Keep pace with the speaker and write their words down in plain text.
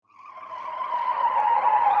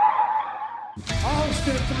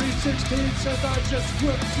Austin 316 says I just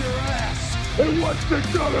whipped your ass. And what's it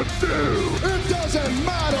gonna do? It doesn't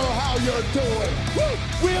matter how you're doing. Woo!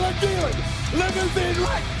 Wheeling dealing, limousine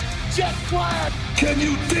right, jet flying. Can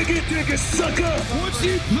you dig it, sucker? Would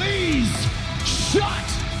you please shut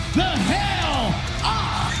the hell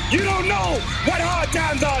up? You don't know what hard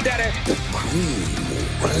times are, Daddy. The cream will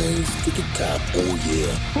rise to the top. Oh,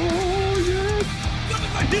 yeah. Oh, yeah. Look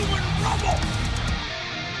at the human rumble.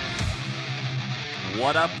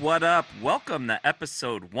 What up, what up? Welcome to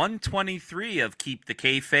episode 123 of Keep The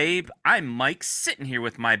Kayfabe. I'm Mike, sitting here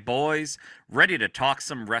with my boys, ready to talk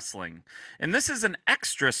some wrestling. And this is an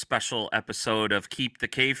extra special episode of Keep The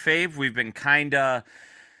Kayfabe. We've been kind of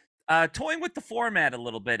toying with the format a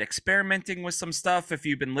little bit, experimenting with some stuff. If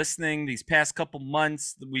you've been listening these past couple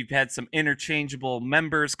months, we've had some interchangeable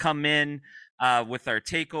members come in with our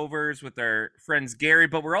takeovers, with our friends Gary,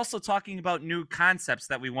 but we're also talking about new concepts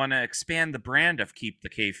that we want to expand the brand of Keep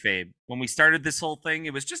The Kayfabe. When we started this whole thing,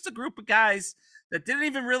 it was just a group of guys that didn't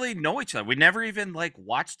even really know each other. We never even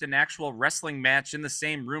watched an actual wrestling match in the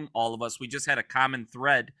same room, all of us. We just had a common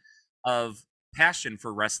thread of passion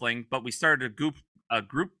for wrestling, but we started a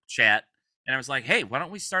group chat, and I was like, hey, why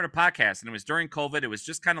don't we start a podcast? And it was during COVID. It was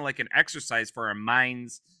just kind of like an exercise for our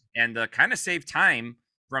minds and kind of save time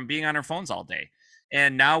from being on our phones all day.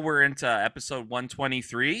 And now we're into episode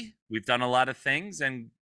 123. We've done a lot of things and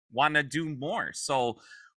want to do more. So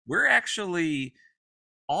we're actually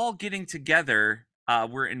all getting together.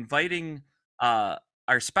 We're inviting our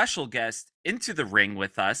special guest into the ring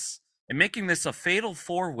with us and making this a fatal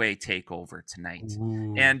four-way takeover tonight.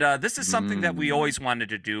 Ooh. And this is something that we always wanted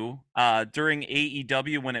to do. During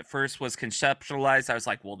AEW, when it first was conceptualized, I was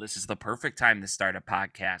like, well, this is the perfect time to start a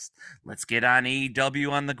podcast. Let's get on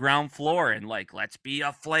AEW on the ground floor and let's be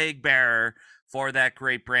a flag bearer for that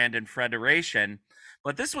great brand and federation.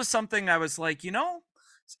 But this was something I was like,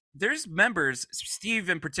 there's members, Steve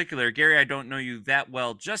in particular. Gary, I don't know you that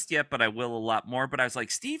well just yet, but I will a lot more. But I was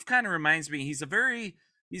like, Steve kind of reminds me, he's a very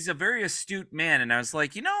astute man. And I was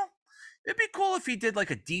like, it'd be cool if he did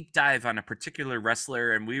a deep dive on a particular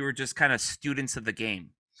wrestler and we were just kind of students of the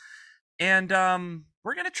game. And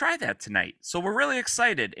we're going to try that tonight. So we're really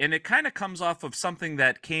excited. And it kind of comes off of something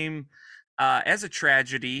that came as a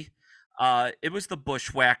tragedy. It was the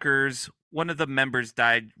Bushwhackers. One of the members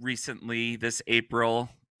died recently this April,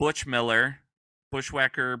 Butch Miller,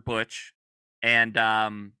 Bushwhacker Butch. And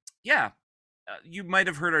you might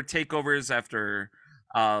have heard our takeovers after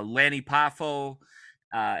Lanny Poffo,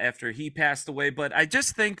 after he passed away. But I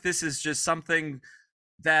just think this is just something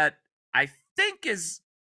that I think it's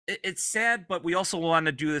sad, but we also want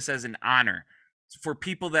to do this as an honor for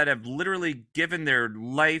people that have literally given their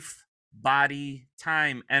life, body,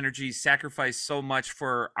 time, energy, sacrificed so much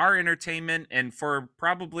for our entertainment and for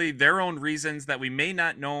probably their own reasons that we may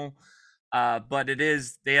not know. But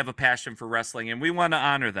they have a passion for wrestling and we want to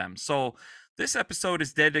honor them. So this episode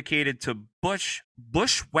is dedicated to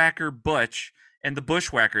Bushwhacker Butch and the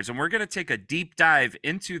Bushwhackers, and we're going to take a deep dive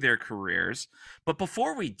into their careers. But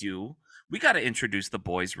before we do, we got to introduce the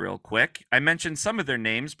boys real quick. I mentioned some of their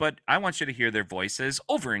names, but I want you to hear their voices.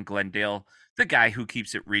 Over in Glendale, the guy who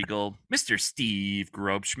keeps it regal, Mr. Steve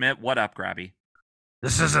Grobschmidt. What up, Grabby?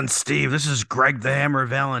 This isn't Steve. This is Greg the Hammer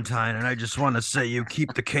Valentine, and I just want to say you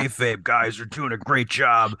Keep The Kayfabe guys are doing a great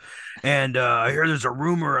job. And I hear there's a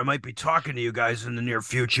rumor I might be talking to you guys in the near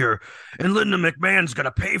future, and Linda McMahon's going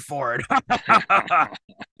to pay for it.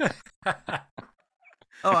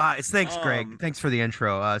 Thanks, Greg. Thanks for the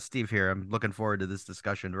intro. Steve here. I'm looking forward to this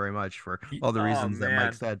discussion very much for all the reasons that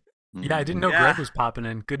Mike said. Yeah, I didn't know Greg was popping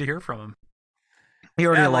in. Good to hear from him. He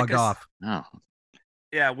already logged off. Oh.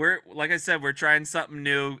 Yeah, like I said, we're trying something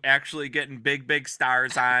new, actually getting big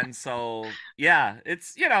stars on. So yeah,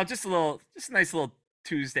 it's, just a nice little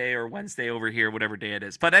Tuesday or Wednesday over here, whatever day it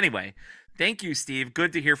is. But anyway, thank you, Steve.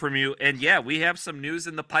 Good to hear from you. And yeah, we have some news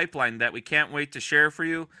in the pipeline that we can't wait to share for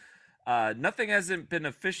you. Nothing hasn't been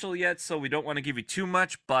official yet, so we don't want to give you too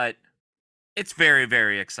much, but it's very,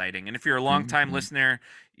 very exciting. And if you're a longtime listener,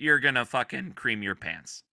 you're going to fucking cream your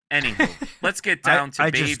pants. Anywho, let's get down to Bayview.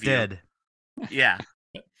 I just did. Yeah.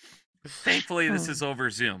 Thankfully, this is over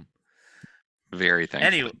Zoom. Very thankful.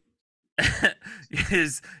 Anyway,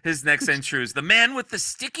 his next intro is the man with the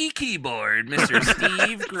sticky keyboard, Mr.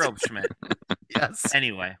 Steve Grobschmidt. Yes.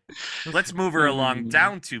 Anyway, let's move her along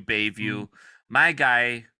down to Bayview. My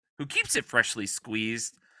guy who keeps it freshly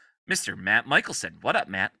squeezed, Mr. Matt Michelson. What up,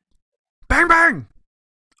 Matt? Bang, bang!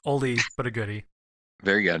 Oldie, but a goodie.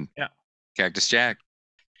 Very good. Yeah. Cactus Jack.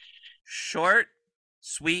 Short,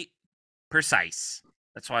 sweet, precise.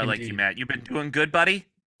 That's why I like you, Matt. You've been doing good, buddy?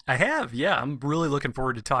 I have, yeah. I'm really looking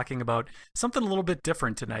forward to talking about something a little bit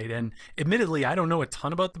different tonight. And admittedly, I don't know a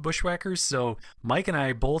ton about the Bushwhackers, so Mike and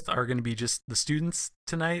I both are going to be just the students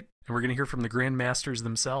tonight, and we're going to hear from the Grandmasters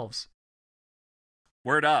themselves.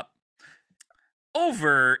 Word up.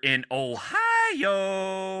 Over in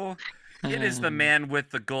Ohio, it is the man with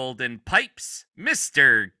the golden pipes,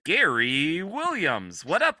 Mr. Gary Williams.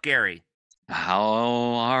 What up, Gary?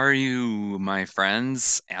 How are you, my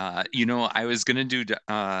friends? I was gonna do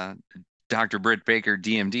Dr. Britt Baker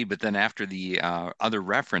DMD, but then after the other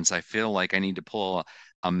reference, I feel like I need to pull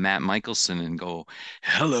a Matt Michelson and go,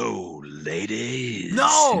 "Hello, ladies."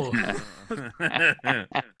 No.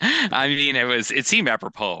 I mean, it seemed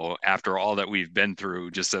apropos after all that we've been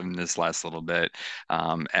through just in this last little bit.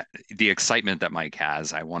 The excitement that Mike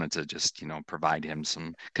has, I wanted to just provide him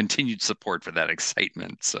some continued support for that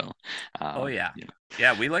excitement. So,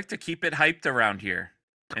 yeah, we like to keep it hyped around here.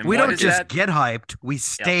 And we don't just get hyped; we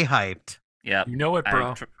stay hyped. Yeah, you know it,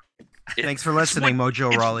 bro. Thanks for listening,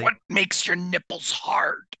 Mojo Raleigh. What makes your nipples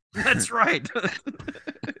hard? That's right.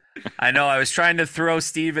 I know. I was trying to throw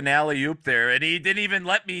Steve an alley-oop there, and he didn't even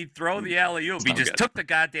let me throw the alley-oop. He just took the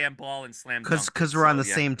goddamn ball and slammed it. Because we're on the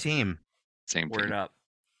same team. Word up.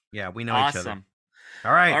 Yeah, we know each other. Awesome.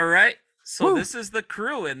 All right. So this is the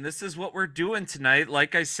crew, and this is what we're doing tonight.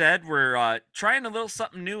 Like I said, we're trying a little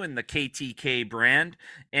something new in the KTK brand,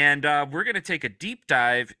 and we're going to take a deep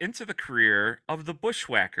dive into the career of the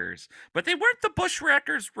Bushwhackers. But they weren't the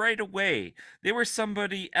Bushwhackers right away. They were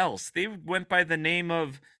somebody else. They went by the name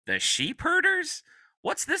of the Sheep Herders.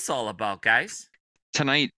 What's this all about, guys?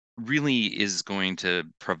 Tonight really is going to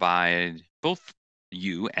provide both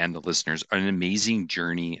you and the listeners an amazing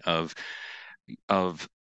journey of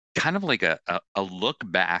kind of like a look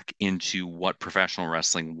back into what professional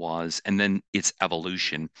wrestling was and then its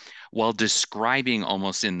evolution, while describing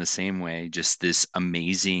almost in the same way just this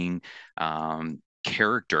amazing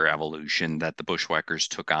character evolution that the Bushwhackers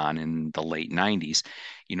took on in the late 90s.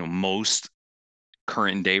 Most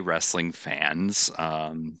current day wrestling fans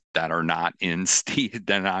that are not in Steve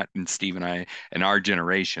and I and our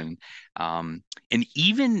generation, and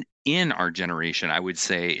even in our generation, I would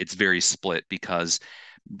say it's very split, because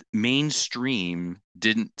mainstream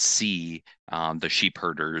didn't see the Sheep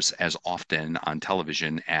Herders as often on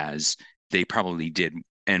television as they probably did,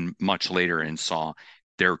 and much later, and saw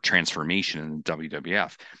their transformation in the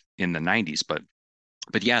WWF in the 90s.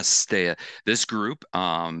 But yes, this group,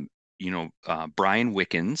 Brian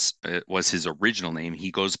Wickens was his original name. He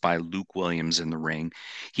goes by Luke Williams in the ring.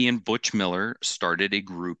 He and Butch Miller started a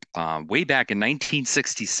group way back in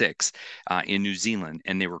 1966 in New Zealand,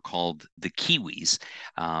 and they were called the Kiwis.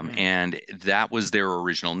 And that was their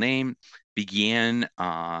original name. They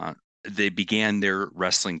began their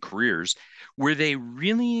wrestling careers. Where they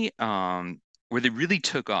really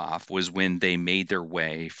took off was when they made their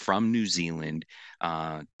way from New Zealand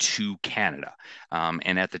to Canada.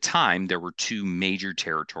 And at the time, there were two major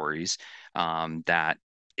territories that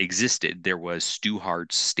existed. There was Stu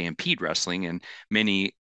Hart's Stampede Wrestling, and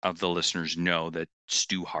many of the listeners know that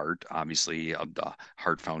Stu Hart, obviously of the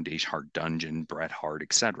Hart Foundation, Hart Dungeon, Bret Hart,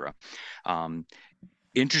 etc.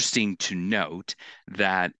 Interesting to note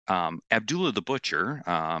that Abdullah the Butcher,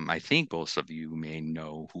 I think most of you may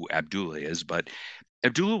know who Abdullah is, but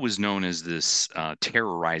Abdullah was known as this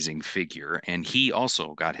terrorizing figure, and he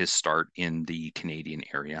also got his start in the Canadian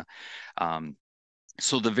area.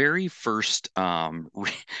 So the very first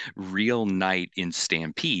real night in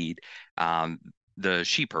Stampede, the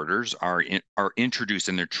Sheep Herders are introduced,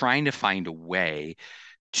 and they're trying to find a way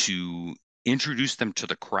to introduce them to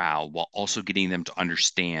the crowd while also getting them to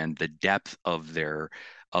understand the depth of their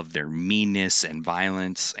meanness and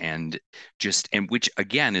violence, and which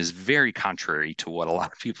again is very contrary to what a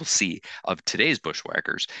lot of people see of today's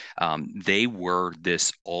Bushwhackers. They were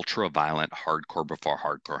this ultra violent hardcore before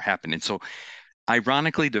hardcore happened. And so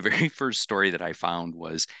ironically, the very first story that I found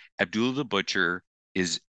was Abdullah the Butcher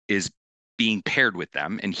is being paired with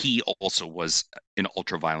them, and he also was an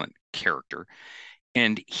ultra violent character.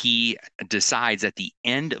 And he decides at the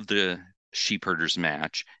end of the Sheep Herders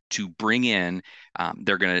match to bring in,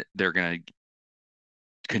 they're gonna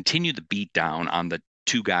continue the beat down on the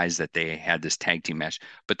two guys that they had this tag team match,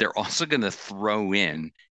 but they're also gonna throw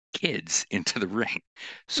in kids into the ring.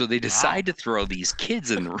 So they decide to throw these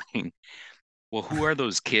kids in the ring. Well, who are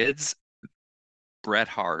those kids? Bret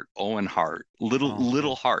Hart, Owen Hart,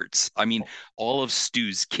 little Harts. I mean, all of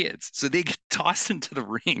Stu's kids. So they get tossed into the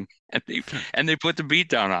ring, and they put the beat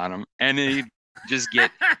down on them, and they just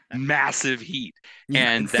get massive heat.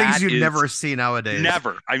 And things you'd never see nowadays.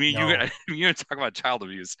 Never. I mean, you're gonna talk about child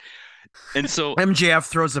abuse. And so MJF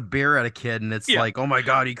throws a beer at a kid, and it's Yeah. like, oh my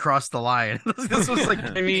god, he crossed the line. This was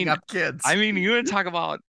like beating up kids. I mean, you want to talk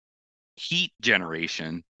about heat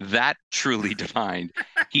generation? That truly defined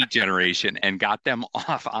heat generation and got them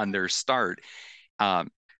off on their start.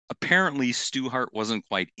 Apparently Stu Hart wasn't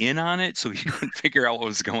quite in on it, so he couldn't figure out what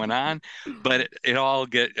was going on. But it all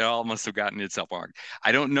must have gotten itself marked.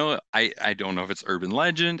 I don't know. I don't know if it's urban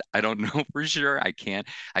legend. I don't know for sure. I can't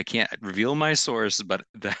reveal my source, but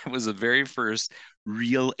that was the very first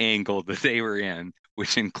real angle that they were in,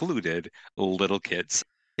 which included little kids.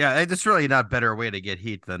 Yeah, there's really not a better way to get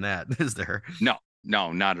heat than that, is there? No,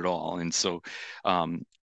 not at all. And so,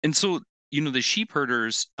 the sheep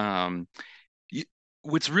herders.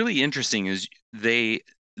 What's really interesting is they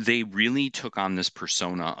really took on this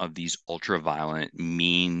persona of these ultra violent,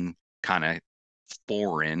 mean, kind of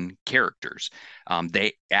foreign characters.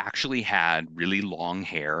 They actually had really long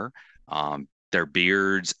hair, their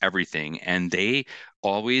beards, everything, and they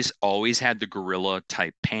always had the gorilla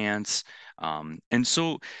type pants. And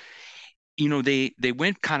so they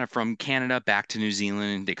went kind of from Canada back to New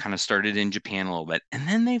Zealand. They kind of started in Japan a little bit, and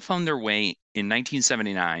then they found their way in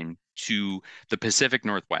 1979 to the Pacific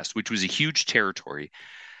Northwest, which was a huge territory.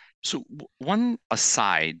 So one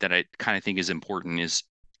aside that I kind of think is important is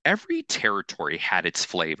every territory had its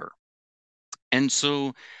flavor. And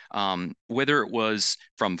so whether it was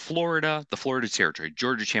from Florida, the Florida Territory,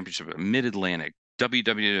 Georgia Championship, Mid-Atlantic,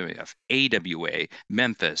 WWF, AWA,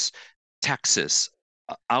 Memphis, Texas,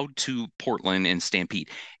 out to Portland and Stampede.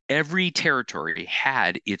 Every territory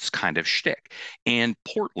had its kind of shtick. And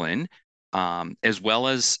Portland, as well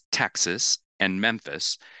as Texas and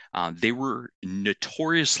Memphis, they were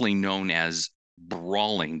notoriously known as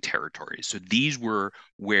brawling territories. So these were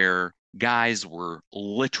where guys were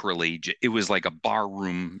literally, it was like a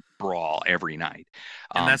barroom brawl every night.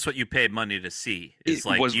 And that's what you paid money to see. It's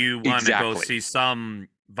like you want to go see some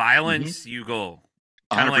violence, you go.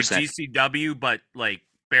 Kind of like GCW, but like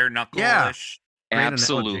bare knuckle-ish. Yeah.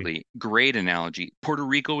 Absolutely. Great analogy. Puerto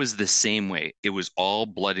Rico is the same way. It was all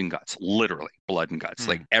blood and guts, literally blood and guts.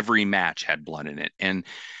 Like every match had blood in it. And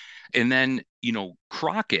then,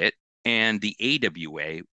 Crockett and the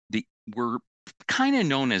AWA, were kind of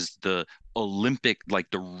known as the Olympic, like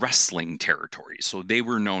the wrestling territory. So they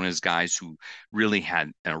were known as guys who really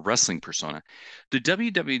had a wrestling persona. The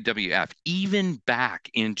WWF, even back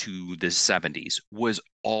into the 70s, was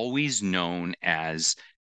always known as,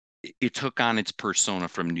 it took on its persona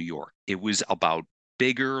from New York. It was about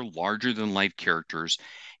bigger, larger than life characters,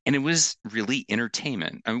 and it was really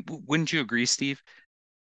entertainment. Wouldn't you agree, Steve?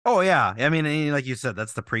 Oh yeah. I mean, like you said,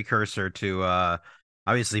 that's the precursor to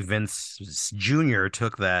obviously Vince Jr.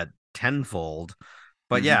 took that tenfold.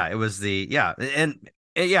 But yeah, it was and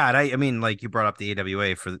I mean, like you brought up the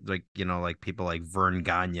AWA for like, like people like Vern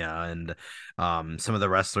Gagne and some of the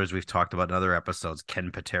wrestlers we've talked about in other episodes,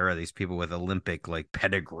 Ken Patera, these people with Olympic like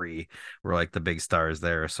pedigree were like the big stars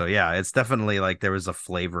there. So yeah, it's definitely like there was a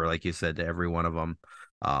flavor, like you said, to every one of them.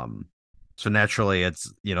 So naturally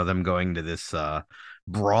it's, them going to this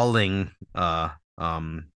brawling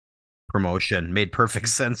promotion made perfect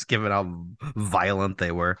sense given how violent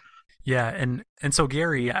they were. Yeah, and so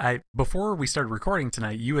Gary, before we started recording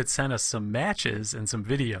tonight, you had sent us some matches and some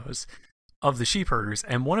videos of the sheep herders,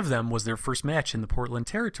 and one of them was their first match in the Portland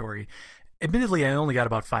territory. Admittedly, I only got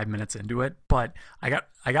about 5 minutes into it, but I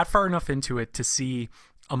got far enough into it to see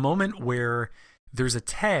a moment where there's a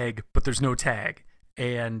tag, but there's no tag,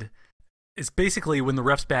 and it's basically when the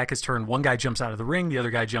ref's back is turned, one guy jumps out of the ring, the other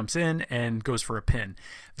guy jumps in and goes for a pin.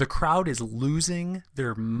 The crowd is losing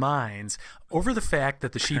their minds over the fact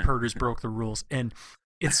that the sheep herders broke the rules. And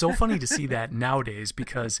it's so funny to see that nowadays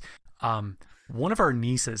because one of our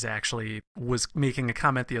nieces actually was making a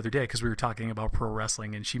comment the other day because we were talking about pro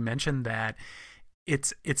wrestling, and she mentioned that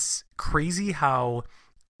it's crazy how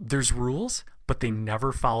there's rules, but they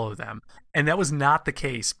never follow them. And that was not the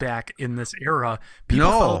case back in this era. People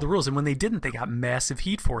followed the rules, and when they didn't, they got massive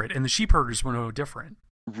heat for it. And the sheep herders were no different.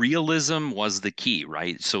 Realism was the key,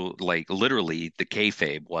 right? So like literally the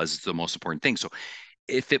kayfabe was the most important thing. So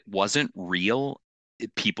if it wasn't real,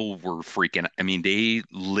 people were freaking, I mean, they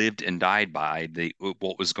lived and died by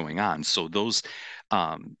what was going on. So those,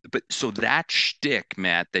 so that shtick,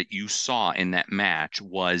 Matt, that you saw in that match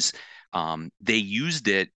was, they used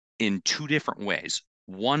it in two different ways.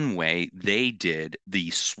 One way they did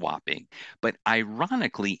the swapping, but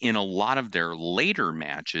ironically, in a lot of their later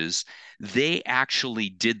matches, they actually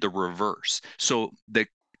did the reverse. So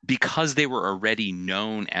because they were already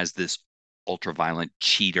known as this ultra-violent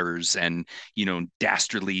cheaters and,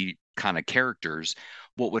 dastardly kind of characters,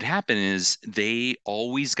 what would happen is they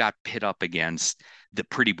always got pit up against the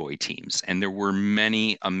pretty boy teams, and there were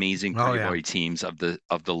many amazing Oh pretty yeah. boy teams of the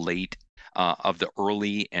late of the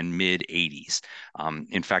early and mid 80s.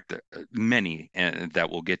 In fact, many that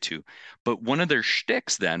we'll get to. But one of their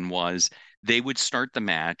shticks then was they would start the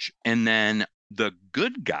match, and then the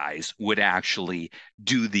good guys would actually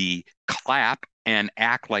do the clap and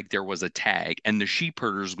act like there was a tag, and the sheep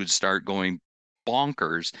herders would start going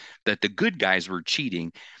bonkers that the good guys were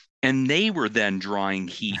cheating, and they were then drawing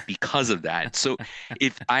heat because of that. So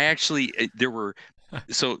if I actually there were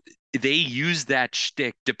so they used that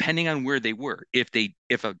shtick depending on where they were. If the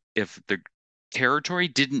territory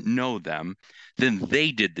didn't know them, then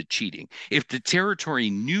they did the cheating. If the territory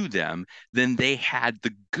knew them, then they had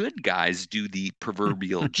the good guys do the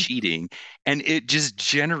proverbial cheating, and it just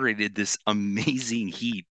generated this amazing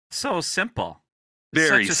heat. So simple.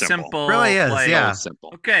 Very Such a simple. simple, Really is, like, yeah. So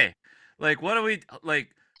simple. Okay, like what do we like?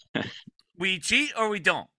 We cheat or we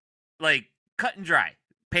don't. Like cut and dry.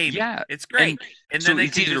 Pay me. Yeah, It's great. And so then they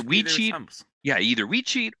it's can either just we be their cheat. thumbs. Yeah, either we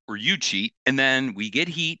cheat or you cheat, and then we get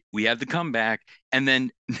heat, we have the comeback, and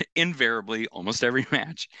then invariably, almost every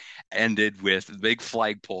match ended with the big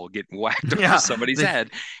flagpole getting whacked over Yeah, somebody's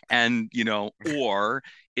head. And, or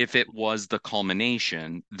if it was the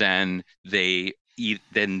culmination, then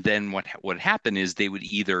then what would happen is they would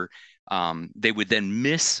either they would then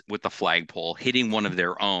miss with the flagpole, hitting one of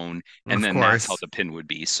their own, and Of then that's how course. the pin would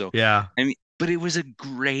be. So Yeah. I mean, but it was a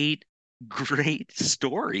great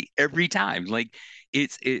story every time. Like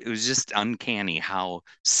it was just uncanny how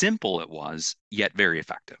simple it was, yet very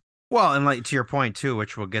effective. Well, and like to your point too,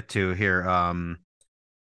 which we'll get to here,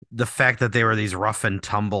 the fact that they were these rough and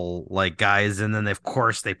tumble like guys, and then of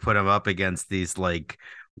course they put them up against these like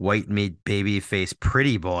white meat baby face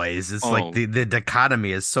pretty boys. It's like Oh, the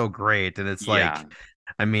dichotomy is so great, and it's yeah. like,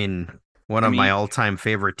 I mean, one I of my mean, all-time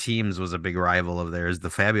favorite teams was a big rival of theirs,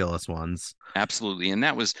 the Fabulous Ones. absolutely. And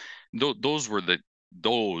that was those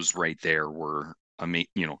right there were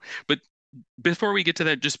amazing. But before we get to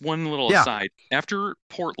that, just one little Yeah. aside. After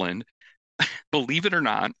Portland, believe it or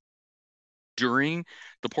not, during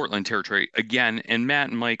the Portland territory again, and Matt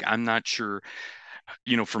and Mike, I'm not sure,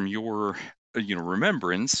 from your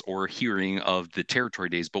remembrance or hearing of the territory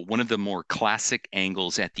days, but one of the more classic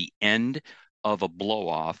angles at the end of a blow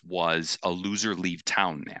off was a loser leave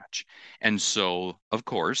town match. And so of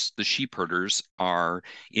course the sheep herders are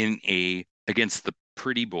against the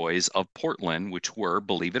pretty boys of Portland, which were,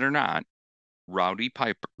 believe it or not, Roddy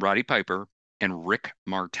Piper and Rick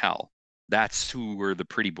Martel. That's who were the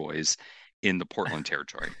pretty boys in the Portland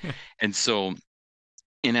territory. And so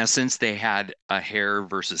in essence, they had a hair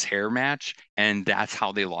versus hair match, and that's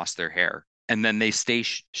how they lost their hair. And then they stay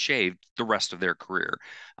shaved the rest of their career,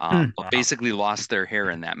 but basically lost their hair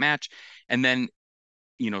in that match. And then,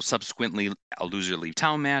 subsequently a loser leave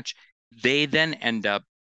town match. They then end up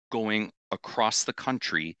going across the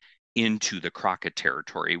country into the Crockett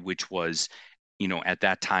territory, which was, at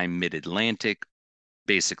that time, mid-Atlantic,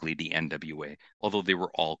 basically the NWA, although they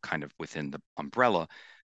were all kind of within the umbrella.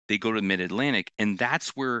 They go to Mid-Atlantic, and that's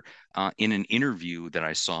where, in an interview that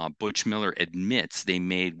I saw, Butch Miller admits they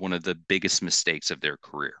made one of the biggest mistakes of their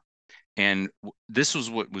career. And this was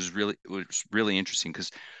what was really interesting,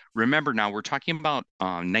 because remember, now we're talking about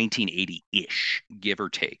 1980-ish, give or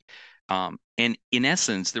take. And in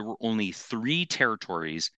essence, there were only 3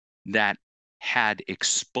 territories that had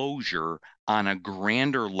exposure on a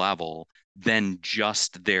grander level than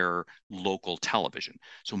just their local television.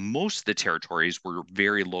 So most of the territories were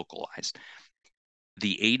very localized.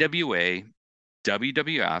 The AWA,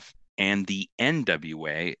 WWF, and the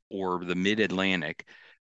NWA, or the Mid-Atlantic,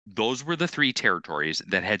 those were the 3 territories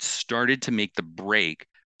that had started to make the break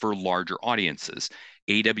for larger audiences.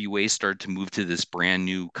 AWA started to move to this brand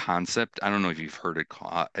new concept. I don't know if you've heard it.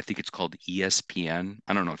 I think it's called ESPN.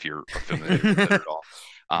 I don't know if you're familiar with it at all.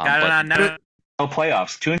 Got it on now. Oh,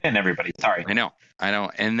 playoffs. Tune in, everybody. Sorry. I know.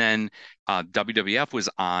 And then WWF was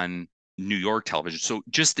on New York television. So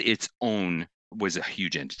just its own was a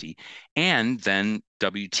huge entity. And then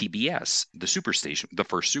WTBS, the superstation, the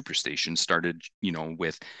first superstation, started,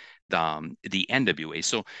 with the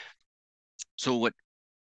NWA. So what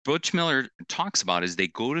Butch Miller talks about is they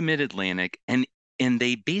go to Mid-Atlantic, and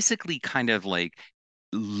they basically kind of like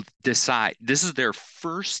decide this is their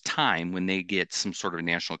first time when they get some sort of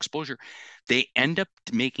national exposure. They end up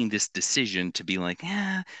making this decision to be like,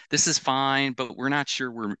 yeah, this is fine, but we're not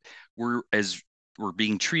sure we're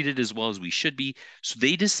being treated as well as we should be. So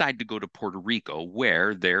they decide to go to Puerto Rico,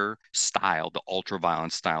 where their style, the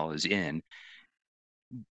ultra-violent style, is in.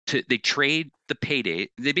 They trade the payday.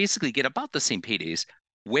 They basically get about the same paydays,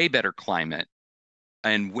 way better climate,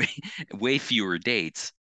 and way fewer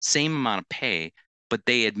dates, same amount of pay, but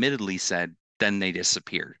they admittedly said then they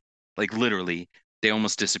disappeared. Like literally, they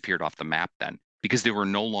almost disappeared off the map then because they were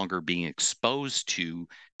no longer being exposed to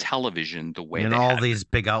television the way In they all had. these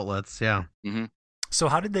big outlets, yeah. Mm-hmm. So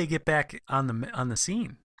how did they get back on the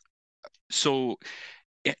scene? So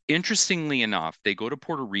interestingly enough, they go to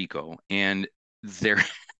Puerto Rico and they're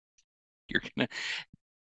you're gonna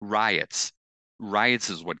riots. Riots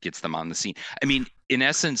is what gets them on the scene. I mean, in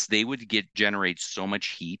essence, they would generate so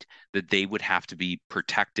much heat that they would have to be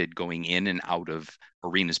protected going in and out of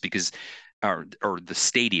arenas because or the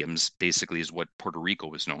stadiums basically is what Puerto Rico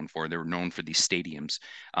was known for. They were known for these stadiums.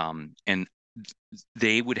 And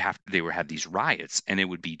they would have these riots and it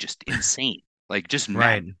would be just insane. Like just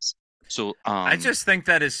Right. madness. So I just think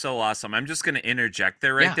that is so awesome. I'm just going to interject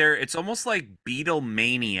there right there. It's almost like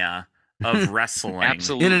Beatlemania of wrestling.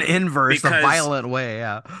 Absolutely. In an inverse, a violent way,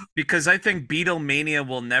 yeah. Because I think Beatlemania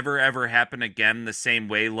will never ever happen again the same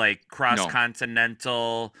way, like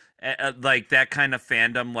cross-continental, like that kind of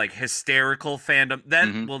fandom, like hysterical fandom.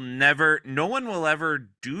 That will never, no one will ever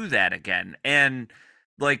do that again. And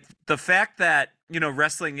like the fact that, you know,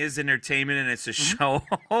 wrestling is entertainment and it's a show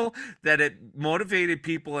that it motivated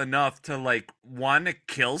people enough to like want to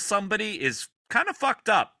kill somebody is kind of fucked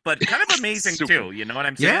up, but kind of amazing too. You know what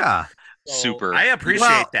I'm saying? Yeah. So super. I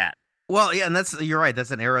appreciate that. Well, yeah, and you're right.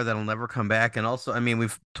 That's an era that'll never come back. And also, I mean,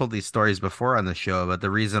 we've told these stories before on the show, but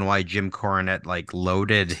the reason why Jim Cornette like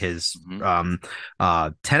loaded his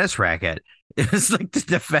tennis racket is like to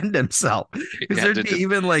defend himself. Because there'd be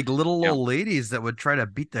even like little old ladies that would try to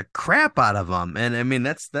beat the crap out of him. And I mean,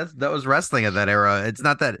 that was wrestling at that era. It's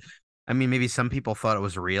not that, I mean, maybe some people thought it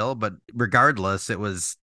was real, but regardless, it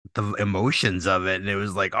was the emotions of it, and it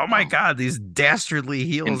was like, oh my god, these dastardly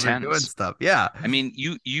heels are doing stuff. Yeah, I mean,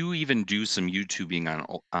 you even do some YouTubing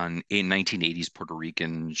on 1980s Puerto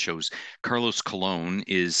Rican shows. Carlos Colon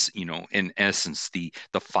is, you know, in essence the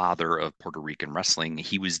father of Puerto Rican wrestling.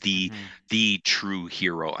 He was the true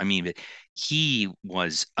hero. I mean, he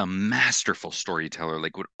was a masterful storyteller,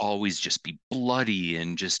 like would always just be bloody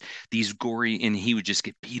and just these gory, and he would just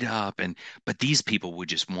get beat up, but these people would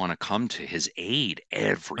just want to come to his aid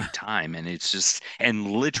every time. And it's just, and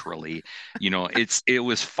literally, you know, it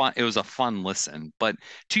was fun. It was a fun listen. But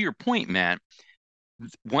to your point, Matt,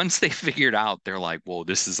 once they figured out, they're like, whoa,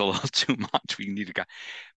 this is a little too much. We need a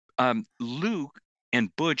guy. Luke and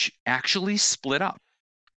Butch actually split up.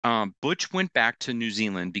 Butch went back to New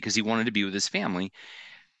Zealand because he wanted to be with his family.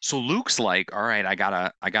 So Luke's like, all right, I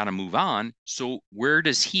gotta move on. So where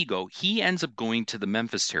does he go? He ends up going to the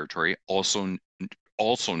Memphis territory, also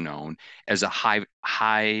known as a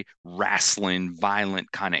high wrestling,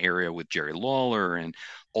 violent kind of area with Jerry Lawler and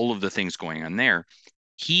all of the things going on there.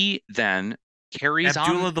 He then carries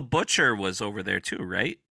Abdullah the Butcher was over there too,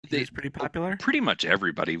 right? He was pretty popular. Pretty much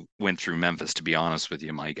everybody went through Memphis, to be honest with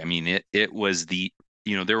you, Mike. I mean, it was the,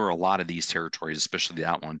 you know, there were a lot of these territories, especially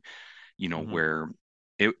that one, you know, where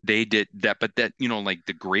they did that. But that, you know, like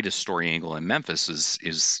the greatest story angle in Memphis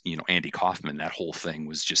is, you know, Andy Kaufman. That whole thing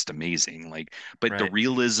was just amazing. Like, but the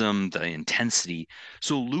realism, the intensity.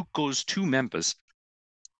 So Luke goes to Memphis,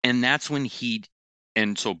 and that's when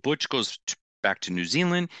so Butch goes back to New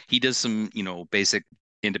Zealand. He does some, you know, basic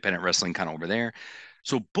independent wrestling kind of over there.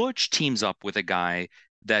 So Butch teams up with a guy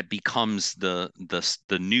that becomes the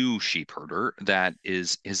new sheep herder. That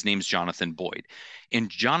is, his name's Jonathan Boyd.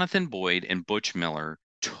 And Jonathan Boyd and Butch Miller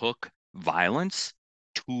took violence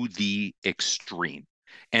to the extreme,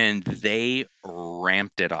 and they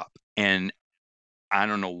ramped it up. And I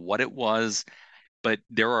don't know what it was, but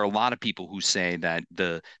there are a lot of people who say that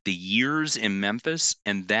the years in Memphis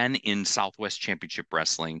and then in Southwest Championship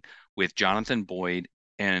Wrestling with Jonathan Boyd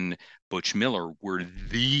and Butch Miller were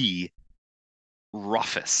the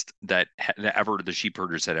roughest that ever the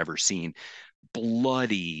sheepherders had ever seen.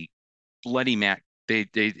 Bloody match. They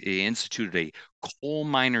instituted a coal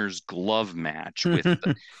miner's glove match with,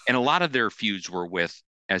 and a lot of their feuds were with,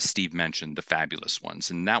 as Steve mentioned, the Fabulous Ones,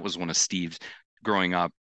 and that was one of Steve's growing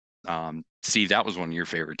up. Steve, that was one of your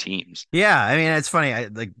favorite teams. Yeah, I mean, it's funny. I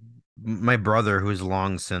like my brother, who's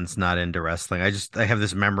long since not into wrestling. I have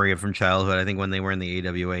this memory from childhood. I think when they were in the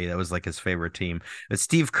AWA, that was like his favorite team. It's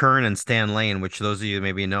Steve Keirn and Stan Lane, which those of you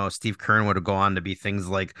maybe know, Steve Keirn would go on to be things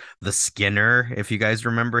like the Skinner, if you guys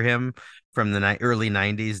remember him from the early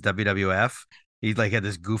 '90s WWF. He like had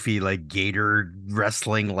this goofy like gator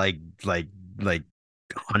wrestling like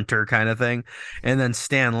hunter kind of thing. And then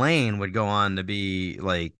Stan Lane would go on to be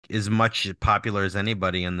like as much popular as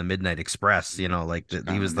anybody in the Midnight Express, you know, like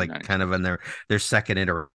he was like kind of in their second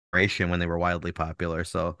iteration when they were wildly popular.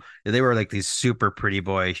 So they were like these super pretty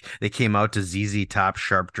boys. They came out to ZZ Top,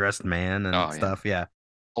 Sharp Dressed Man and stuff. Yeah.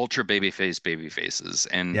 Ultra baby faces.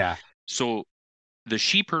 And yeah. So the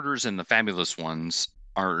Sheep Herders and the Fabulous Ones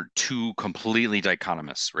are two completely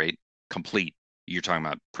dichotomous, right? Complete. You're talking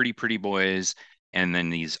about pretty boys and then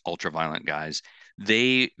these ultra violent guys.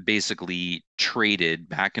 They basically traded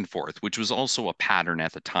back and forth, which was also a pattern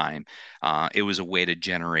at the time. It was a way to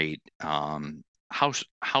generate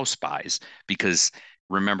house buys, because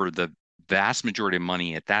remember, the vast majority of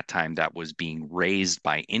money at that time that was being raised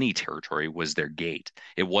by any territory was their gate.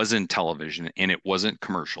 It wasn't television, and it wasn't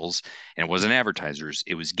commercials, and it wasn't advertisers.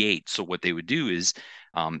 It was gate. So what they would do is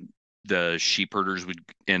the Sheep Herders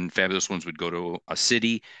and Fabulous Ones would go to a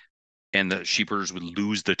city, and the Sheep Herders would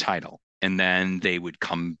lose the title. And then they would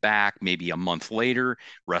come back maybe a month later,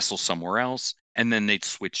 wrestle somewhere else, and then they'd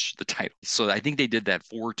switch the titles. So I think they did that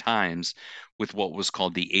 4 times with what was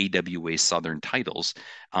called the AWA Southern titles.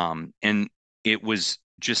 And it was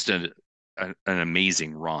just an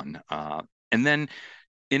amazing run. And then,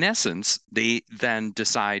 in essence, they then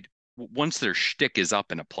decide, once their shtick is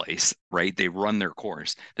up in a place, right, they run their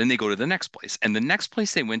course, then they go to the next place. And the next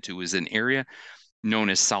place they went to is an area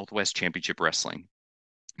known as Southwest Championship Wrestling.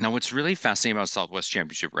 Now, what's really fascinating about Southwest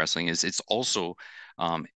Championship Wrestling is it's also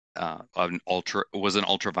an ultra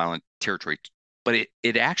violent territory, but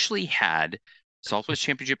it actually had Southwest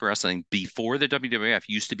Championship Wrestling before the WWF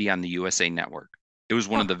used to be on the USA Network. It was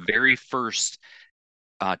one of the very first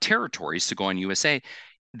territories to go on USA.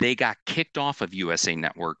 They got kicked off of USA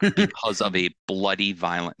Network because of a bloody,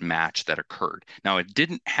 violent match that occurred. Now, it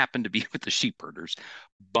didn't happen to be with the Sheep Herders,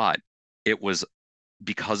 but it was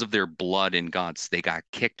because of their blood and guts, they got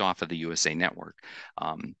kicked off of the USA Network.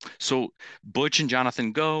 So Butch and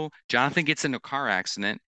Jonathan go. Jonathan gets in a car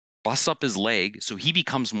accident, busts up his leg, so he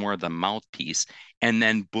becomes more of the mouthpiece. And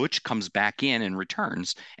then Butch comes back in and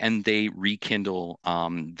returns, and they rekindle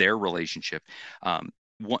their relationship.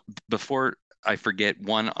 Before I forget,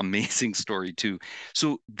 one amazing story too.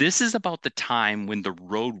 So this is about the time when the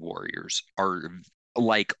Road Warriors are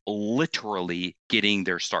like literally getting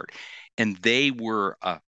their start. And they were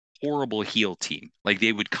a horrible heel team. Like,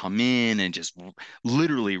 they would come in and just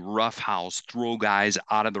literally roughhouse, throw guys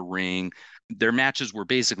out of the ring. Their matches were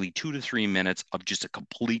basically 2 to 3 minutes of just a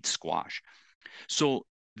complete squash. So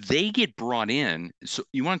they get brought in. So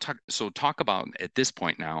you want to talk about, at this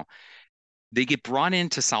point now, they get brought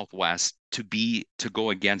into Southwest to go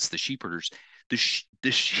against the Sheep Herders.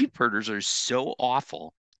 The Sheep Herders are so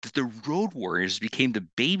awful that the Road Warriors became the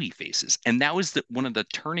baby faces, and that was one of the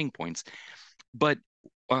turning points. But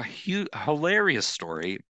a hilarious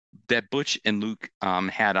story that Butch and Luke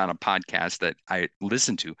had on a podcast that I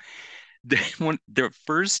listened to. The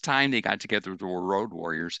first time they got together with the Road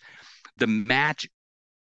Warriors, the match,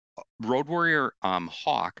 Road Warrior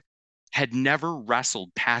Hawk had never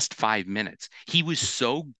wrestled past 5 minutes. He was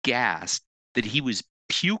so gassed that he was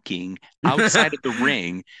puking outside of the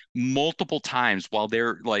ring multiple times while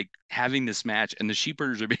they're like having this match, and the Sheep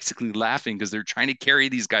Herders are basically laughing because they're trying to carry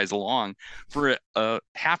these guys along for a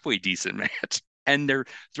halfway decent match, and they're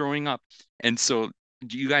throwing up. And so,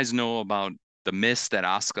 do you guys know about the mist that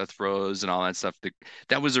Asuka throws and all that stuff?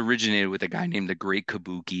 That was originated with a guy named the Great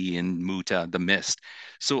Kabuki and Muta, the mist.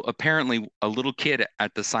 So apparently a little kid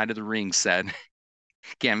at the side of the ring said,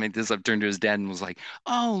 can't make this up, turned to his dad and was like,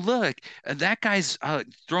 "Oh, look, that guy's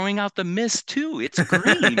throwing out the mist too. It's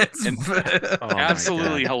green."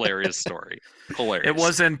 Absolutely hilarious story. Hilarious. It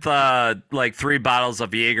wasn't like 3 bottles of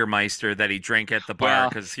Jägermeister that he drank at the bar,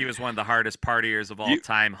 because he was one of the hardest partiers of all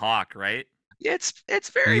time, Hawk, right? It's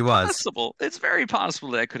very possible. It's very possible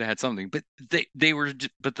that I could have had something, but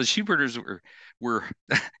but the Sheep Herders were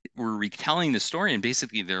retelling the story, and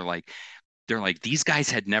basically they're like, these guys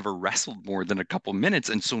had never wrestled more than a couple minutes,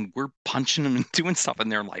 and so we're punching them and doing stuff,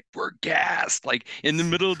 and they're like, we're gassed, like in the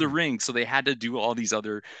middle of the ring. So they had to do all these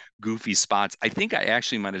other goofy spots. I think I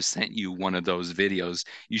actually might have sent you one of those videos.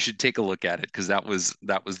 You should take a look at it, because that was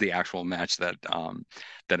the actual match that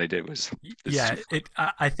I did.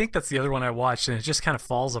 I think that's the other one I watched, and it just kind of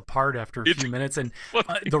falls apart after a few minutes, and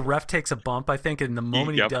the ref takes a bump, I think, and the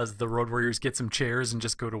moment he does, the Road Warriors get some chairs and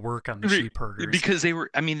just go to work on the Sheep Herders, because they were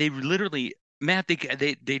literally, Matt,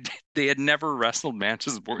 they had never wrestled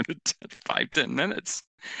matches more than 5-10 minutes,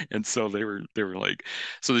 and so they were like,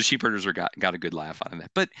 so the Sheep Herders got a good laugh out of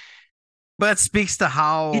that. But it speaks to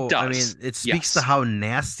how, it does. I mean, it speaks to how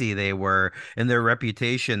nasty they were and their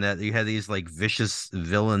reputation, that you had these like vicious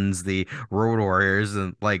villains, the Road Warriors,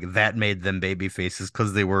 and like that made them baby faces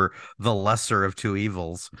because they were the lesser of 2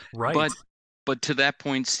 evils. Right. But to that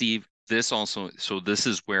point, Steve, this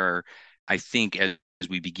is where I think, as as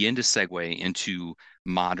we begin to segue into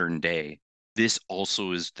modern day, this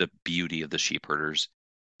also is the beauty of the sheep herders.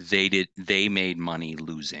 They made money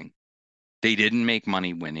losing. They didn't make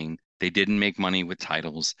money winning. They didn't make money with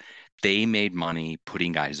titles. They made money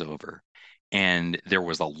putting guys over. And there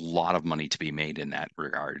was a lot of money to be made in that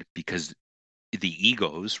regard because the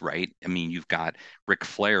egos, right? I mean, you've got Ric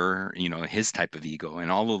Flair, his type of ego,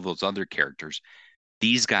 and all of those other characters.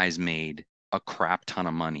 These guys made a crap ton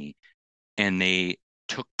of money, and they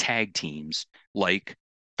took tag teams like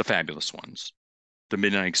the Fabulous Ones, the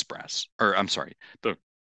Midnight Express, or I'm sorry, the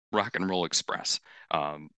Rock and Roll Express,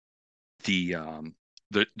 the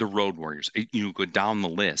Road Warriors. Go down the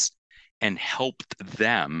list and helped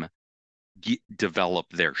them develop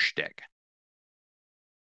their shtick.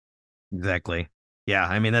 Exactly. Yeah,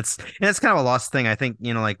 I mean that's kind of a lost thing. I think,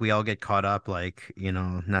 like we all get caught up, like,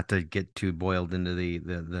 not to get too boiled into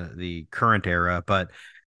the current era, but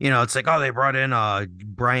it's like, oh, they brought in a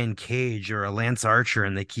Brian Cage or a Lance Archer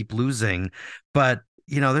and they keep losing. But,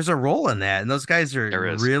 there's a role in that, and those guys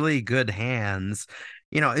are really good hands.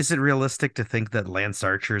 Is it realistic to think that Lance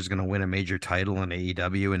Archer is going to win a major title in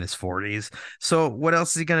AEW in his 40s? So what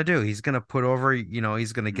else is he going to do? He's going to put over,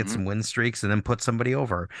 he's going to get some win streaks and then put somebody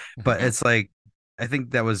over. But it's like, I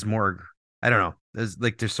think that was more, I don't know.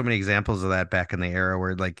 There's so many examples of that back in the era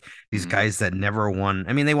where like these guys that never won.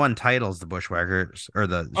 I mean, they won titles, the Bushwhackers or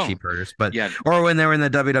the Sheep Herders, but or when they were in the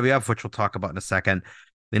WWF, which we'll talk about in a second,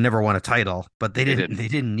 they never won a title, but they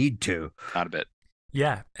didn't need to. Not a bit.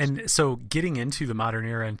 Yeah. And so getting into the modern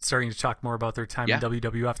era and starting to talk more about their time in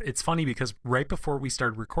WWF, it's funny because right before we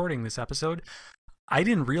started recording this episode, I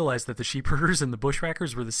didn't realize that the Sheep Herders and the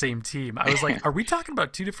Bushwhackers were the same team. I was like, are we talking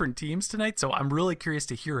about two different teams tonight? So I'm really curious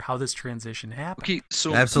to hear how this transition happened. Okay,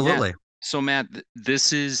 so absolutely. Matt,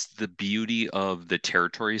 this is the beauty of the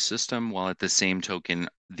territory system, while at the same token,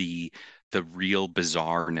 the real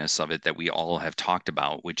bizarreness of it that we all have talked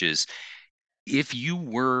about, which is if you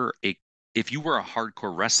were a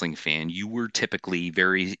hardcore wrestling fan, you were typically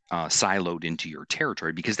very siloed into your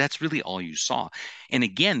territory because that's really all you saw. And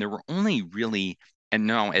again, there were only really, and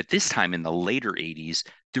now at this time in the later 80s,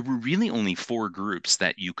 there were really only 4 groups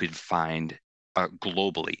that you could find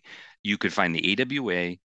globally. You could find the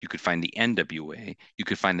AWA, you could find the NWA, you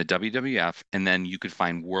could find the WWF, and then you could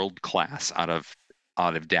find World Class out of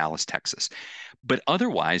Dallas, Texas. But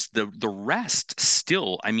otherwise, the rest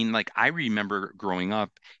still, I mean, like I remember growing up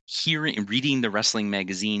reading the wrestling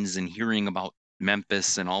magazines and hearing about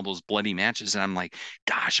Memphis and all those bloody matches. And I'm like,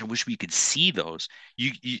 gosh, I wish we could see those.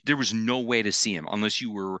 There was no way to see them unless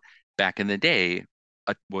you were back in the day,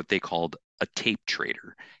 what they called a tape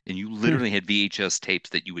trader. And you literally had VHS tapes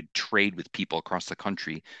that you would trade with people across the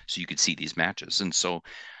country so you could see these matches. And so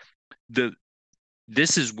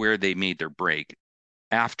this is where they made their break.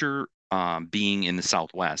 After being in the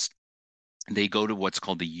Southwest, they go to what's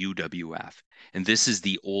called the UWF. And this is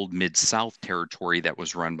the old Mid-South territory that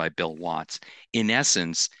was run by Bill Watts. In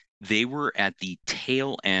essence, they were at the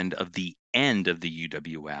tail end of the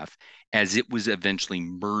UWF as it was eventually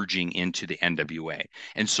merging into the NWA.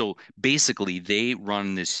 And so basically they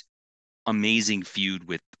run this amazing feud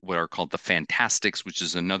with what are called the Fantastics, which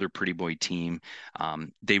is another Pretty Boy team.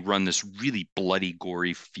 They run this really bloody,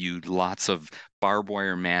 gory feud, lots of barbed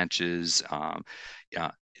wire matches,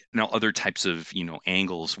 other types of,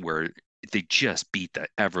 angles where they just beat the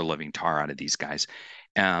ever-living tar out of these guys.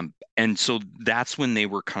 And so that's when they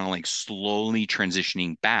were kind of like slowly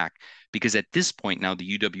transitioning back, because at this point now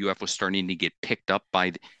the UWF was starting to get picked up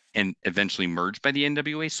by and eventually merged by the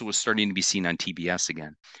NWA, so it was starting to be seen on TBS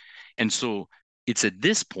again. And so it's at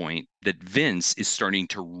this point that Vince is starting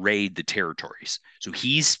to raid the territories. So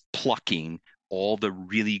he's plucking all the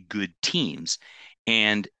really good teams.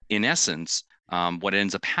 And in essence, what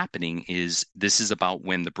ends up happening is this is about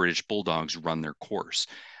when the British Bulldogs run their course.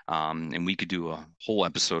 And we could do a whole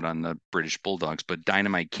episode on the British Bulldogs, but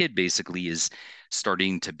Dynamite Kid basically is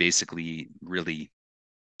starting to basically really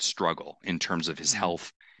struggle in terms of his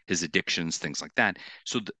health, his addictions, things like that.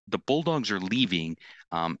 So the Bulldogs are leaving.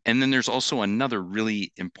 And then there's also another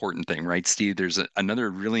really important thing, right, Steve? There's another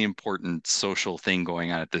really important social thing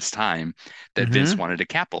going on at this time that Vince wanted to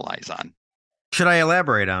capitalize on. Should I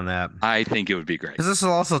elaborate on that? I think it would be great. Because this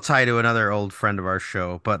will also tie to another old friend of our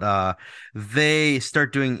show. But they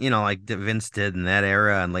start doing, like Vince did in that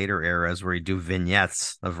era and later eras where you do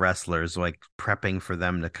vignettes of wrestlers, like prepping for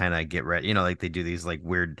them to kind of get ready. Like they do these like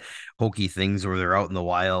weird hokey things where they're out in the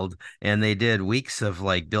wild. And they did weeks of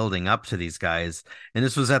like building up to these guys. And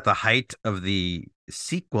this was at the height of the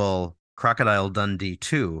sequel, Crocodile Dundee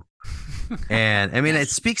 2. And I mean, it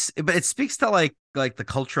speaks to like the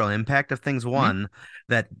cultural impact of things. One,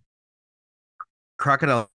 that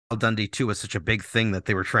Crocodile Dundee 2 was such a big thing that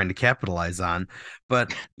they were trying to capitalize on.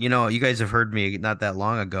 But, you guys have heard me not that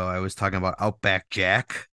long ago. I was talking about Outback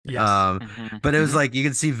Jack. Yes. But it was like you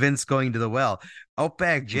can see Vince going to the well.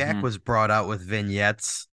 Outback Jack Mhm. was brought out with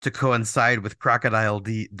vignettes to coincide with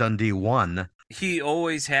Dundee 1. He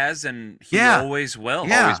always has, and he Yeah. always will.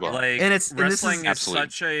 Yeah. Always will. Like, And this wrestling is Absolutely.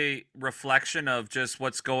 such a reflection of just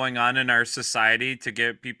what's going on in our society to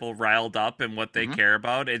get people riled up and what they Mhm. care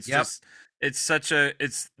about. It's Yep. just, it's such a,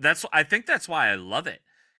 I think that's why I love it.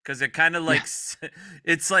 Because it kind of like,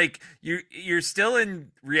 it's like you're still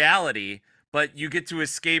in reality, but you get to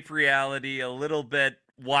escape reality a little bit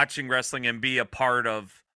watching wrestling and be a part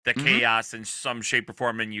of the chaos in some shape or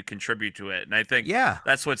form, and you contribute to it. And I think Yeah.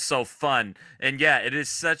 that's what's so fun. And yeah, it is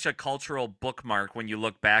such a cultural bookmark when you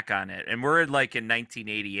look back on it. And we're like in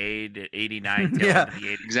 1988, 89, tail Yeah. end of the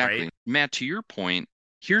 80s, Exactly. right? Matt, to your point,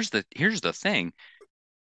 here's the thing.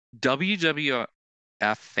 WWF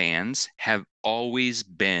fans have always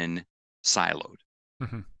been siloed,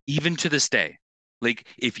 Mhm. even to this day. Like,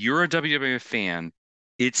 if you're a WWF fan,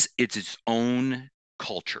 it's its own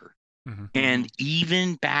culture. Mhm. And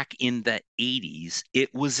even back in the 80s,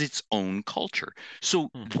 it was its own culture. So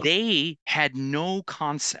they had no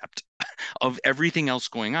concept of everything else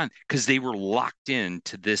going on because they were locked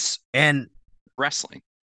into this And wrestling.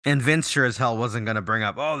 Vince sure as hell wasn't going to bring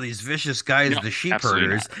up, these vicious guys, No, the sheep absolutely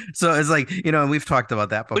herders. So it's like, and we've talked about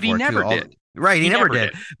that before But he never too. did. Right, he never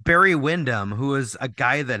did. did. Barry Windham, who was a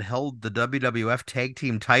guy that held the WWF tag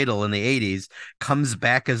team title in the 80s, comes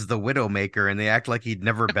back as the Widowmaker, and they act like he'd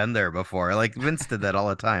never been there before. Like Vince did that all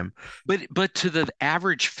the time. But to the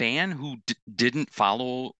average fan who didn't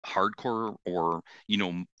follow hardcore or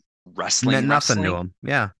wrestling, Meant nothing to him.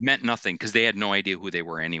 Yeah. meant nothing because they had no idea who they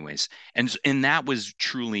were anyways. And that was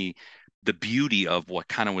truly the beauty of what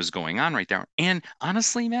kind of was going on right there. And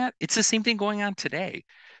honestly, Matt, it's the same thing going on today.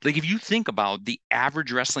 Like, if you think about the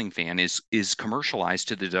average wrestling fan is commercialized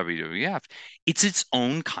to the WWF, it's its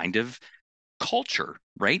own kind of culture,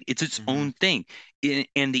 right? It's its own thing.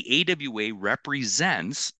 And the AWA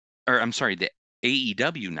represents, or I'm sorry, the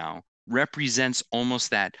AEW now represents almost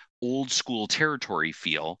that old school territory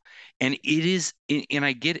feel. And it is, and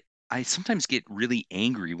I sometimes get really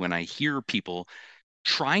angry when I hear people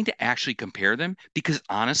trying to actually compare them because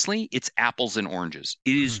honestly, it's apples and oranges.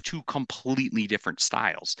 It is two completely different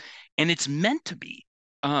styles. And it's meant to be.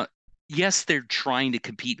 Yes, they're trying to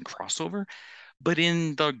compete and crossover, but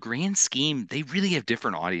in the grand scheme, they really have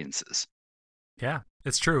different audiences. Yeah,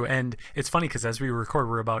 it's true. And it's funny because as we record,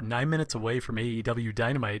 we're about 9 minutes away from AEW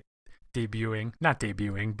Dynamite debuting, not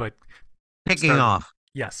debuting, but Kicking off.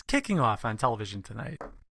 Yes, kicking off on television tonight.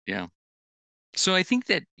 Yeah. So I think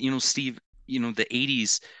that, Steve, the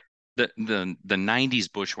 80s, the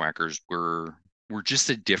 90s Bushwhackers were just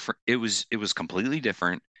a different, it was completely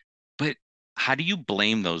different. But how do you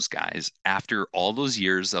blame those guys after all those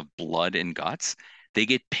years of blood and guts? They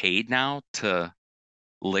get paid now to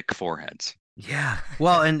lick foreheads. Yeah.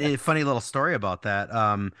 Well, and a funny little story about that.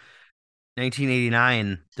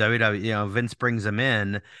 1989, WWE, Vince brings them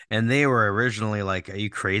in, and they were originally like, "Are you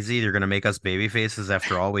crazy? You're going to make us baby faces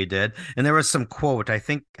after all we did?" And there was some quote, I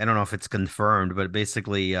don't know if it's confirmed, but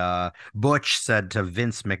basically, Butch said to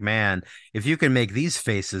Vince McMahon, "If you can make these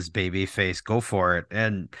faces baby face, go for it."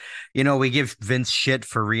 And we give Vince shit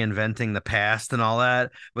for reinventing the past and all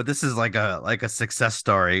that, but this is like a success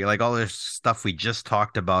story, like all this stuff we just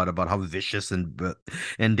talked about how vicious and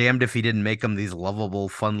damned if he didn't make them these lovable,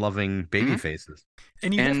 fun-loving baby faces.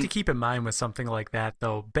 And you have to keep in mind with something like that,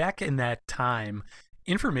 though, back in that time,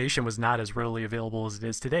 information was not as readily available as it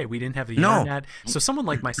is today. We didn't have the internet. So someone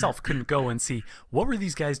like myself couldn't go and see what were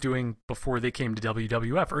these guys doing before they came to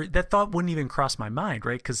WWF, or that thought wouldn't even cross my mind,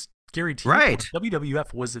 right? Because Gary, to your point,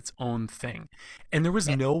 WWF was its own thing. And there was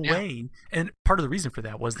no way, and part of the reason for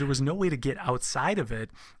that was there was no way to get outside of it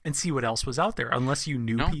and see what else was out there unless you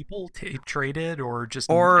knew people, tape traded, or just...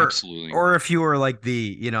 Or if you were like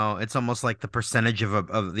it's almost like the percentage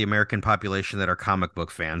of the American population that are comic book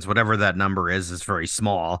fans, whatever that number is very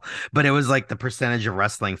small. But it was like the percentage of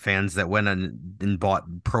wrestling fans that went and bought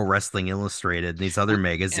Pro Wrestling Illustrated and these other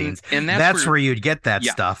magazines. And that's where you'd get that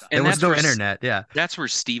stuff. And there was no internet. Yeah. That's where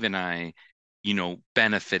Steve and I,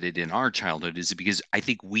 benefited in our childhood, is because I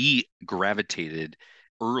think we gravitated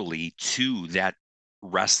early to that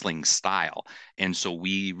wrestling style. And so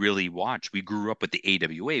we really we grew up with the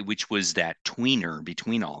AWA, which was that tweener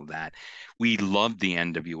between all of that. We loved the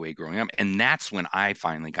NWA growing up. And that's when I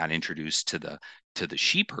finally got introduced to the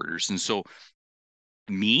sheep herders. And so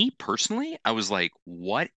me personally, I was like,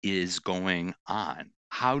 what is going on?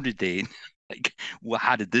 How did they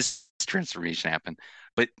how did this transformation happen?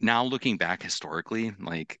 But now looking back historically,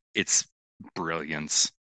 like it's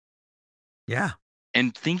brilliance. Yeah.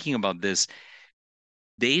 And thinking about this,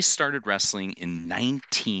 they started wrestling in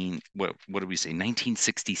what did we say?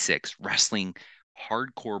 1966, wrestling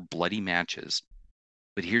hardcore bloody matches.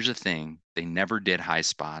 But here's the thing, they never did high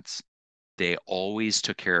spots. They always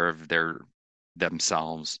took care of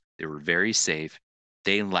themselves. They were very safe.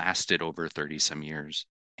 They lasted over 30 some years.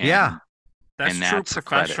 Yeah. That's and true that's a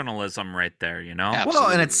credit. professionalism right there, you know? Absolutely. Well,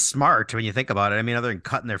 and it's smart when you think about it. I mean, other than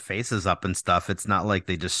cutting their faces up and stuff, it's not like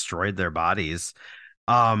they destroyed their bodies.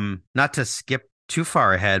 Not to skip too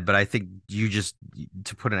far ahead, but I think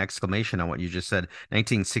to put an exclamation on what you just said,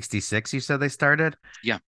 1966, you said they started?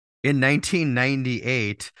 Yeah. In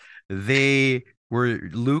 1998, they were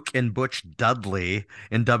Luke and Butch Dudley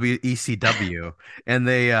in WECW, and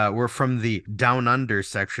they were from the Down Under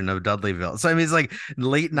section of Dudleyville. So I mean, it's like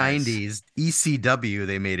late Nice. 90s ECW.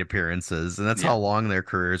 They made appearances, and that's Yeah. how long their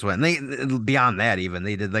careers went. And they beyond that, even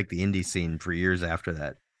they did like the indie scene for years after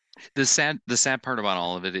that. The sad part about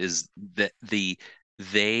all of it is that they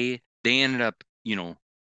ended up,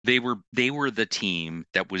 they were the team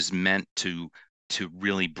that was meant to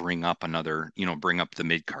really bring up bring up the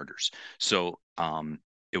mid-carders. So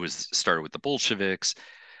it was started with the Bolsheviks.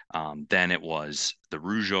 Then it was the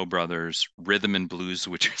Rougeau brothers, Rhythm and Blues,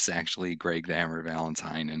 which is actually Greg the Hammer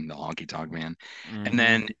Valentine and the Honky Tonk Man. Mhm. And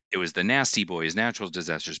then it was the Nasty Boys, Natural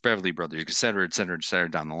Disasters, Beverly Brothers, et cetera,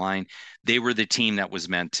 down the line. They were the team that was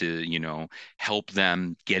meant to, help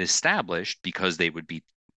them get established because they would be,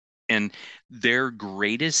 and their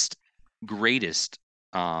greatest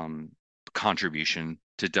contribution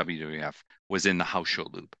to WWF was in the house show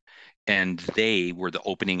loop. And they were the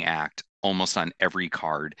opening act almost on every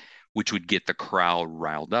card, which would get the crowd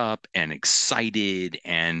riled up and excited.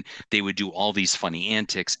 And they would do all these funny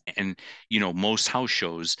antics. And, most house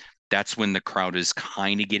shows, that's when the crowd is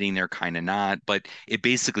kind of getting there, kind of not. But it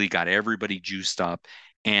basically got everybody juiced up.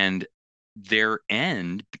 And their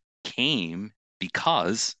end came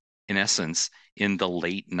because, in essence, in the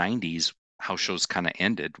late 90s, house shows kind of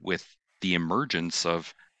ended with the emergence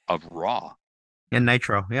of Raw and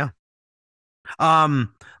Nitro. Yeah.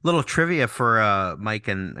 Little trivia for Mike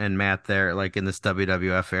and Matt there, like in this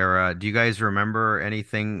WWF era. Do you guys remember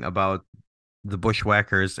anything about the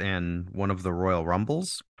Bushwhackers and one of the Royal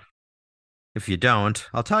Rumbles? If you don't,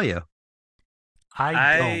 I'll tell you.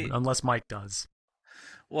 I don't, unless Mike does.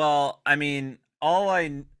 Well, I mean,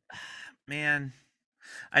 man,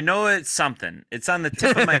 I know it's something. It's on the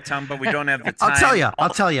tip of my tongue, but we don't have the time. I'll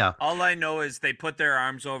tell you. All I know is they put their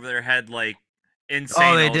arms over their head like insane.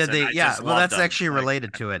 Oh, they did. Well, that's actually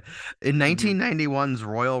related to it. In Mhm. 1991's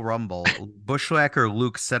Royal Rumble, Bushwhacker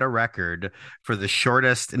Luke set a record for the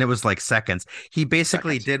shortest, and it was like seconds. He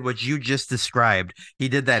basically did what you just described. He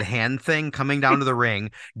did that hand thing coming down to the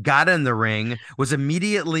ring, got in the ring, was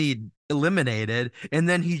immediately eliminated, and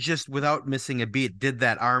then he just, without missing a beat, did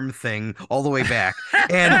that arm thing all the way back.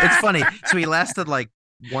 And it's funny. So he lasted like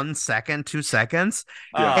 1 second, 2 seconds,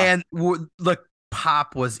 and look.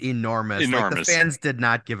 Pop was enormous. Like the fans did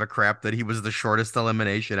not give a crap that he was the shortest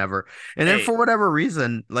elimination ever. And then for whatever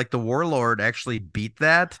reason, like the Warlord actually beat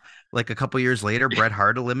that. Like a couple years later, Bret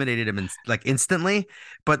Hart eliminated him instantly.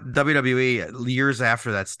 But WWE years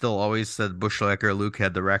after that still always said Bushwhacker Luke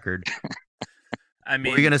had the record. I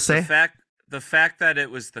mean, what were you gonna say? The fact that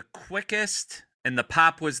it was the quickest and the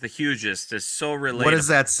pop was the hugest is so relatable. What does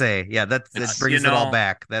that say? Yeah, that brings it all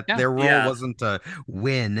back. That their role wasn't to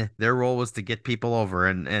win; their role was to get people over,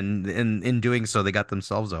 and in doing so, they got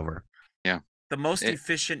themselves over. Yeah. The most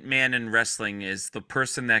efficient man in wrestling is the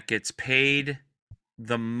person that gets paid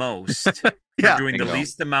the most for doing the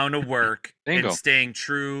least amount of work and staying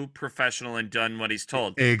true, professional, and done what he's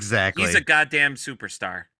told. Exactly. He's a goddamn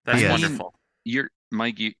superstar. That's wonderful.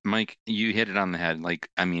 Mike, you hit it on the head. Like,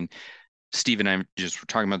 I mean, Steve and I just were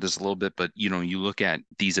talking about this a little bit, but you look at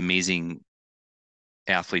these amazing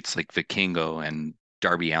athletes like Vikingo and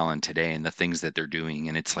Darby Allin today and the things that they're doing,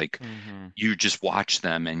 and it's like you just watch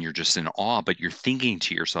them and you're just in awe, but you're thinking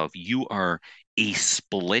to yourself, you are a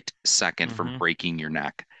split second from breaking your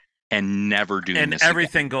neck and never doing this. And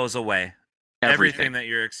everything again. Goes away. Everything that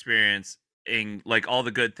you're experiencing, like all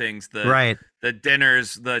the good things, the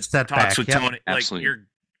dinners, the talks with Tony, like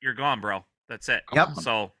you're gone, bro. That's it. Yep.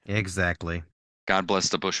 So exactly. God bless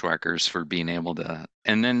the Bushwhackers for being able to.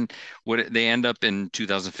 And then they end up in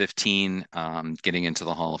 2015, getting into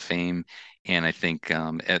the Hall of Fame, and I think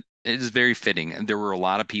it is very fitting. And there were a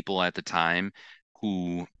lot of people at the time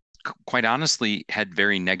who, quite honestly, had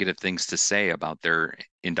very negative things to say about their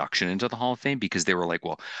induction into the Hall of Fame because they were like,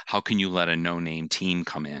 "Well, how can you let a no-name team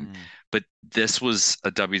come in?" But this was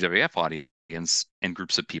a WWF audience. shenanigans and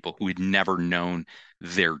groups of people who had never known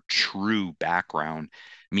their true background.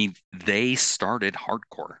 I mean, they started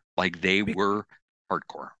hardcore, like they were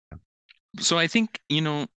hardcore. So I think,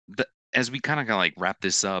 as we kind of like wrap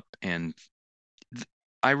this up, and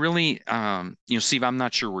I really, Steve, I'm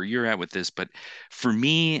not sure where you're at with this, but for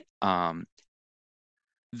me, one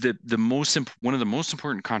of the most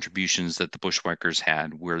important contributions that the Bushwhackers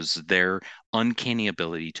had was their uncanny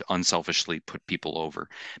ability to unselfishly put people over.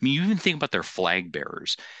 I mean, you even think about their flag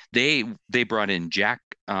bearers. They brought in Jack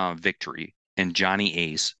Victory and Johnny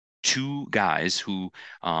Ace, two guys who,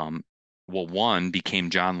 one became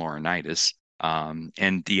John Laurinaitis,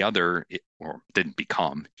 and the other, or didn't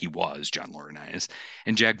become, he was John Laurinaitis.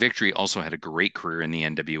 And Jack Victory also had a great career in the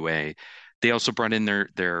NWA. They also brought in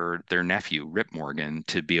their nephew, Rip Morgan,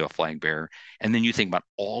 to be a flag bearer. And then you think about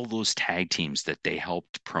all those tag teams that they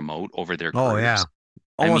helped promote over their careers. Oh, yeah.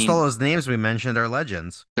 Almost all those names we mentioned are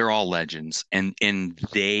legends. They're all legends. And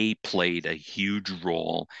they played a huge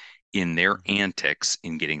role in their antics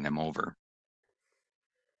in getting them over.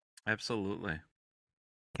 Absolutely.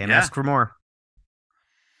 Can't ask for more.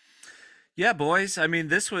 Yeah, boys. I mean,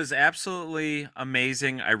 this was absolutely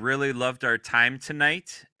amazing. I really loved our time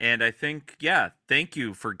tonight. And I think, thank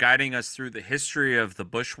you for guiding us through the history of the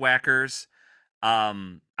Bushwhackers.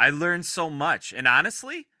 I learned so much. And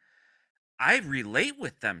honestly, I relate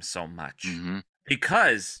with them so much. Mm-hmm.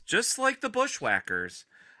 Because just like the Bushwhackers,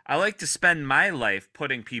 I like to spend my life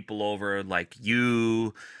putting people over like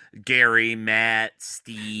you, Gary, Matt,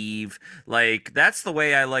 Steve. Like, that's the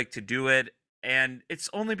way I like to do it. And it's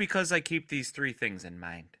only because I keep these three things in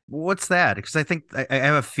mind. What's that? Because I think I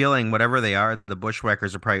have a feeling whatever they are, the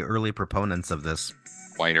Bushwhackers are probably early proponents of this.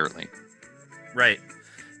 Quite early. Right.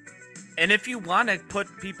 And if you want to put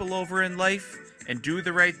people over in life and do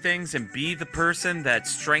the right things and be the person that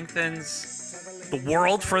strengthens the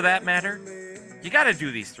world for that matter, you got to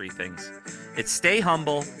do these three things. It's stay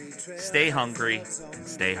humble, stay hungry, and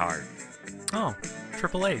stay hard. Oh,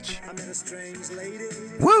 Triple H.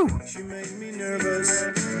 Woo! She made me nervous.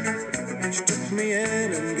 She took me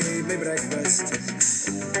in and gave me breakfast.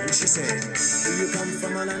 And she said, do you come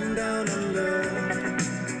from a land down under?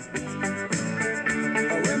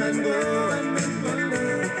 Where women go and men wonder.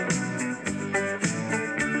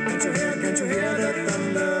 Can't you hear the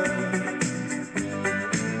thunder?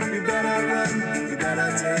 You better run, you better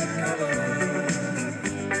take cover.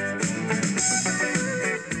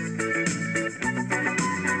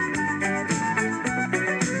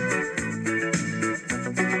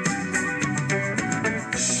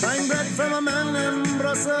 From a man in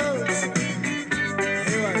Brussels,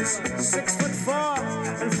 he was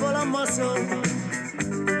 6'4" and full of muscle.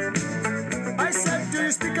 I said, do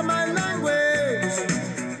you speak my language?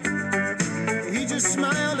 He just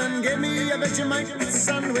smiled and gave me a Vegemite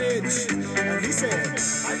sandwich. And he said,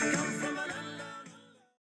 I come